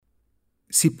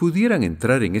Si pudieran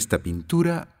entrar en esta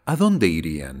pintura, ¿a dónde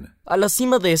irían? A la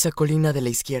cima de esa colina de la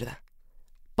izquierda,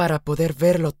 para poder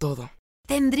verlo todo.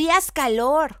 Tendrías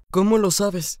calor. ¿Cómo lo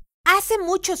sabes? Hace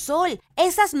mucho sol.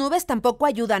 Esas nubes tampoco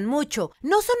ayudan mucho.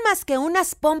 No son más que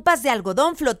unas pompas de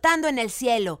algodón flotando en el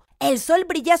cielo. El sol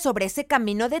brilla sobre ese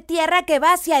camino de tierra que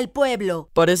va hacia el pueblo.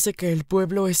 Parece que el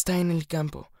pueblo está en el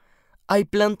campo. Hay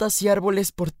plantas y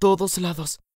árboles por todos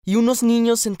lados, y unos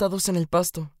niños sentados en el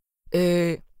pasto.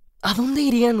 ¿A dónde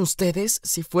irían ustedes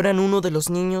si fueran uno de los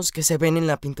niños que se ven en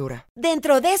la pintura?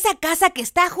 Dentro de esa casa que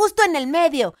está justo en el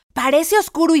medio. Parece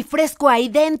oscuro y fresco ahí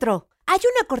dentro. Hay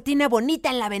una cortina bonita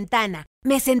en la ventana.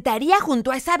 Me sentaría junto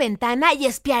a esa ventana y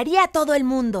espiaría a todo el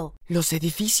mundo. Los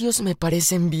edificios me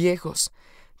parecen viejos,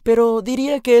 pero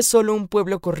diría que es solo un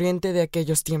pueblo corriente de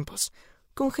aquellos tiempos,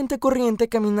 con gente corriente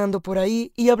caminando por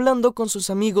ahí y hablando con sus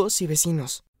amigos y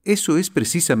vecinos. Eso es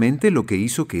precisamente lo que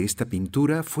hizo que esta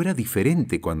pintura fuera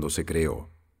diferente cuando se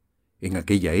creó. En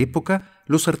aquella época,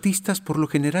 los artistas por lo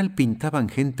general pintaban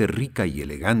gente rica y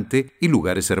elegante y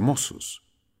lugares hermosos.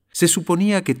 Se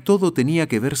suponía que todo tenía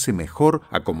que verse mejor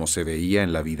a como se veía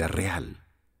en la vida real.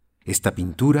 Esta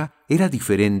pintura era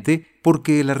diferente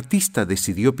porque el artista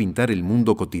decidió pintar el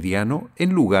mundo cotidiano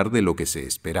en lugar de lo que se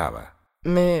esperaba.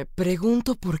 Me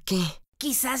pregunto por qué.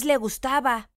 Quizás le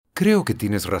gustaba. Creo que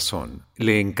tienes razón.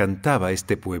 Le encantaba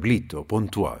este pueblito,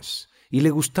 Pontoise, y le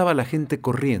gustaba la gente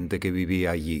corriente que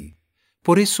vivía allí.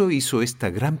 Por eso hizo esta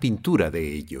gran pintura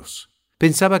de ellos.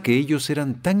 Pensaba que ellos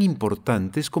eran tan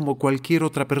importantes como cualquier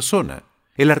otra persona.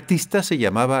 El artista se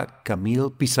llamaba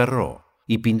Camille Pissarro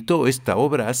y pintó esta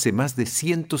obra hace más de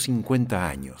 150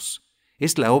 años.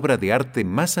 Es la obra de arte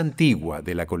más antigua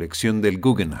de la colección del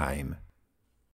Guggenheim.